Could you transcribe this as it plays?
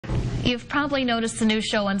You've probably noticed the new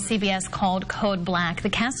show on CBS called Code Black. The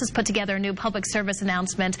cast has put together a new public service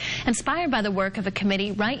announcement inspired by the work of a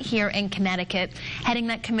committee right here in Connecticut. Heading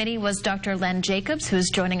that committee was Dr. Len Jacobs, who's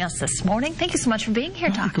joining us this morning. Thank you so much for being here,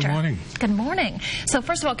 Doctor. Good morning. Good morning. So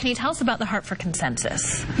first of all, can you tell us about the Hartford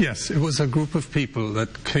Consensus? Yes, it was a group of people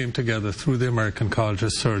that came together through the American College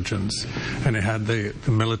of Surgeons, and it had the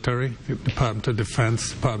military, the Department of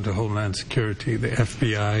Defense, Department of Homeland Security, the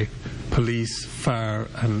FBI, police, fire,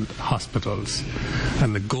 and hospitals.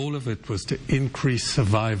 And the goal of it was to increase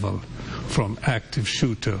survival from active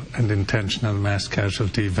shooter and intentional mass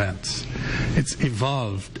casualty events. It's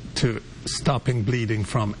evolved to stopping bleeding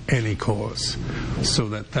from any cause. So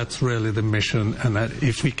that's really the mission, and that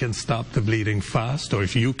if we can stop the bleeding fast, or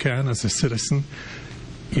if you can as a citizen,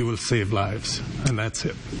 you will save lives, and that's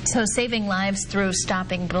it. So saving lives through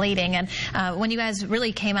stopping bleeding. And when you guys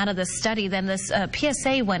really came out of this study, then this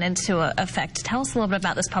PSA went into effect. Tell us a little bit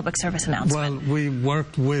about this public service announcement. Well, we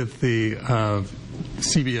worked with the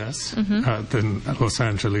CBS in Los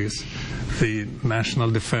Angeles, the National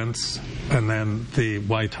Defense, and then the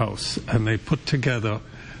White House. And they put together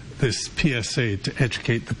this PSA to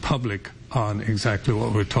educate the public on exactly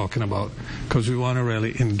what we're talking about, because we want to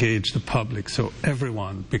really engage the public so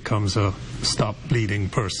everyone becomes a stop bleeding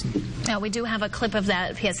person. Now, we do have a clip of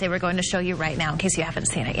that PSA we're going to show you right now in case you haven't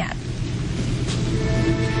seen it yet.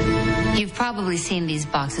 You've probably seen these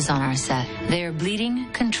boxes on our set. They're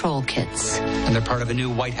bleeding control kits. And they're part of a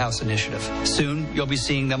new White House initiative. Soon, you'll be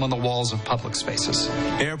seeing them on the walls of public spaces.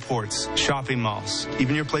 Airports, shopping malls,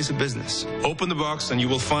 even your place of business. Open the box and you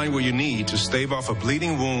will find what you need to stave off a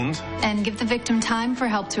bleeding wound. And give the victim time for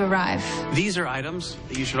help to arrive. These are items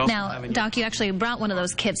that you should also have in your... Now, Doc, you actually brought one of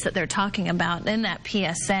those kits that they're talking about in that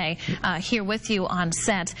PSA here with you on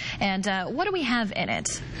set. And what do we have in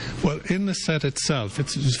it? Well, in the set itself,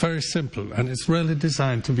 it's very simple, and it's really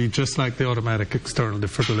designed to be just like the automatic external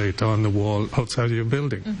defibrillator on the wall outside of your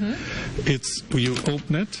building. It's, you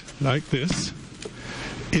open it like this.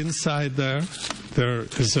 Inside there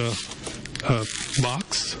is a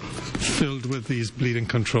box filled with these bleeding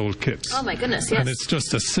control kits. Oh my goodness, yes. And it's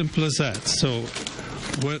just as simple as that. So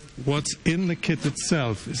what's in the kit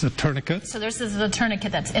itself is a tourniquet. So this is the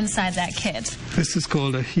tourniquet that's inside that kit. This is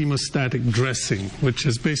called a hemostatic dressing, which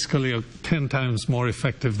is basically 10 times more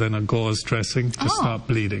effective than a gauze dressing to stop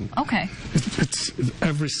bleeding. Okay.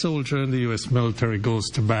 Every soldier in the U.S. military goes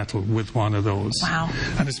to battle with one of those. Wow.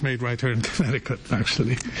 And it's made right here in Connecticut,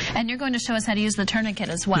 actually. And you're going to show us how to use the tourniquet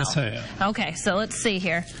as well. Yes, I am. Okay, so let's see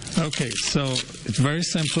here. Okay, so it's very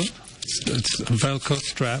simple. It's a Velcro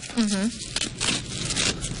strap.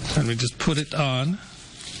 And we just put it on.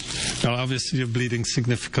 Now, obviously, you're bleeding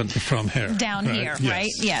significantly from here. Down here, yes.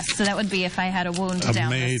 right? Yes. So that would be if I had a wound down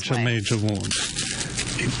this way. A major wound.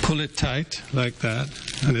 You pull it tight like that,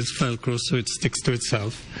 and it's Velcro, so it sticks to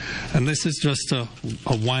itself. And this is just a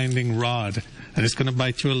winding rod, and it's going to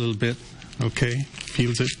bite you a little bit. Okay?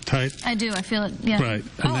 Feels it tight? I do. I feel it, yeah. Right.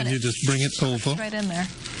 And then you just bring it over. Right in there.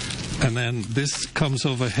 And then this comes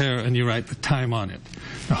over here, and you write the time on it.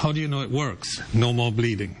 Now, how do you know it works? No more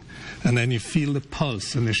bleeding. And then you feel the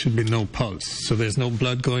pulse, and there should be no pulse. So there's no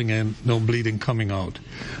blood going in, no bleeding coming out.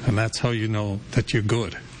 And that's how you know that you're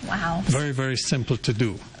good. Wow. Very, very simple to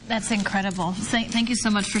do. That's incredible. Thank you so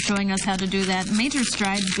much for showing us how to do that. Major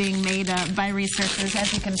strides being made by researchers,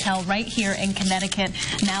 as you can tell, right here in Connecticut,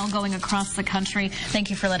 now going across the country. Thank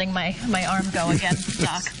you for letting my arm go again,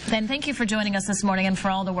 Doc. Then thank you for joining us this morning and for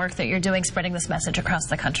all the work that you're doing spreading this message across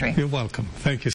the country. You're welcome. Thank you.